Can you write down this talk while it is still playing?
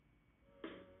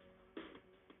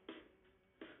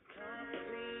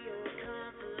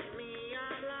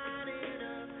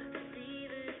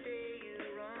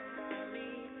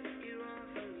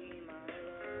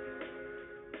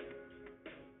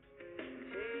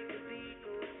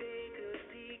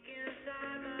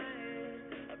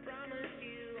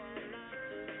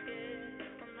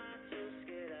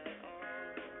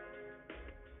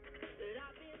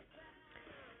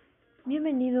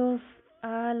Bienvenidos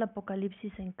al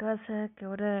apocalipsis en casa, que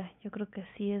ahora yo creo que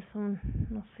sí es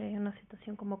una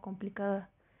situación como complicada,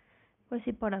 pues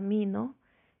sí para mí, ¿no?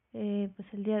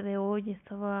 Pues el día de hoy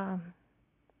estaba,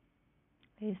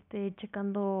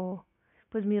 checando,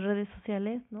 pues mis redes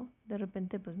sociales, ¿no? De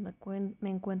repente, pues me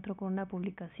encuentro con una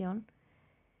publicación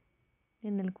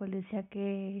en el cual decía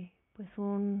que, pues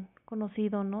un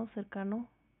conocido, ¿no? Cercano,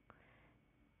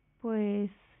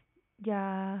 pues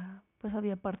ya pues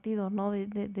había partido, ¿no?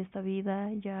 De esta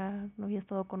vida, ya no había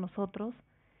estado con nosotros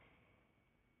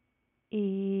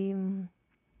y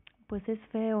pues es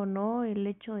feo, ¿no? El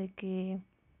hecho de que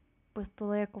pues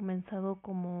todo haya comenzado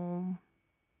como,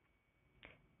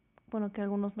 bueno, que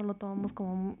algunos no lo tomamos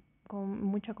como con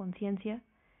mucha conciencia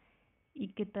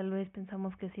y que tal vez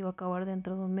pensamos que se iba a acabar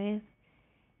dentro de un mes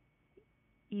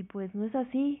y pues no es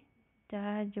así.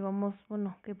 Ya llevamos,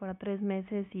 bueno, que para 3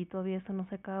 meses y todavía esto no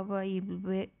se acaba y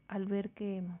al ver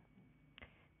que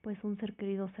pues un ser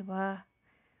querido se va,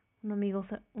 un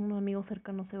amigo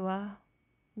cercano se va,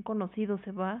 un conocido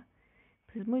se va,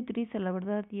 pues es muy triste la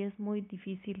verdad y es muy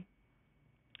difícil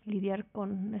lidiar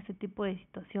con este tipo de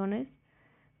situaciones.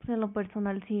 Pues en lo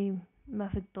personal sí me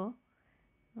afectó,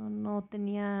 no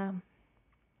tenía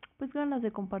pues ganas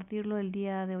de compartirlo el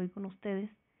día de hoy con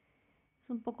ustedes. Es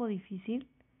un poco difícil,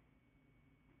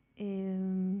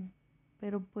 eh,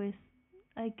 pero pues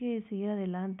hay que seguir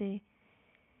adelante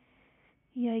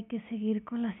y hay que seguir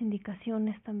con las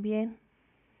indicaciones también.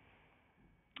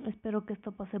 Espero que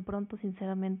esto pase pronto,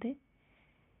 sinceramente.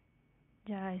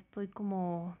 Ya estoy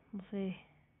como, no sé,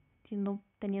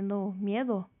 teniendo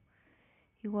miedo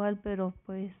igual, pero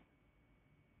pues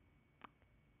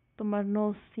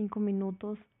tomarnos 5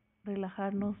 minutos,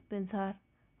 relajarnos, pensar,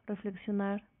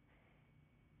 reflexionar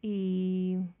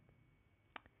y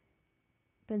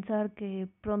pensar que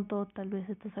pronto tal vez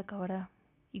esto se acabará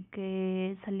y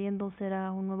que saliendo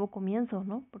será un nuevo comienzo,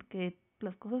 ¿no? Porque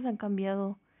las cosas han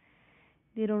cambiado,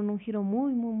 dieron un giro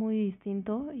muy, muy, muy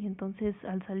distinto y entonces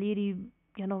al salir y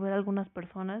ya no ver a algunas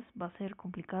personas va a ser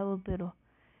complicado, pero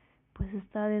pues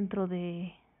está dentro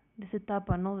de esa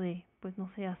etapa, ¿no? De, pues no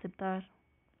sé, aceptar,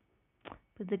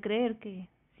 pues de creer que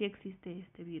sí existe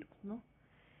este virus, ¿no?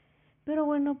 Pero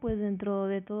bueno, pues dentro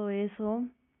de todo eso,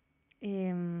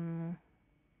 eh,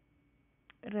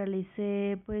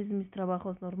 realicé pues mis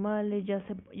trabajos normales, ya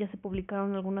se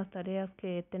publicaron algunas tareas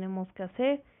que tenemos que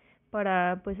hacer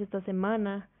para pues esta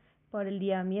semana. Para el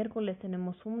día miércoles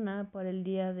tenemos una, para el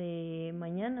día de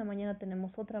mañana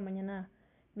tenemos otra, mañana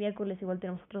miércoles igual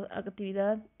tenemos otra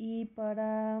actividad y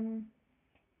para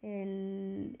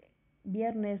el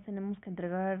viernes tenemos que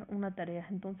entregar una tarea.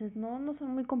 Entonces no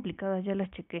son muy complicadas, ya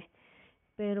las chequé,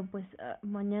 pero pues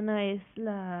mañana es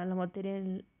la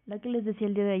materia la que les decía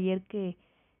el día de ayer que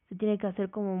se tiene que hacer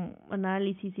como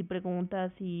análisis y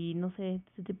preguntas y no sé,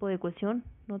 ese tipo de cuestión,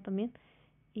 ¿no? También.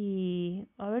 Y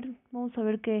a ver, vamos a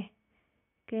ver qué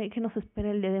nos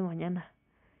espera el día de mañana.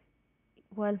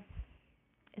 Igual,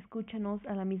 escúchanos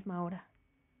a la misma hora.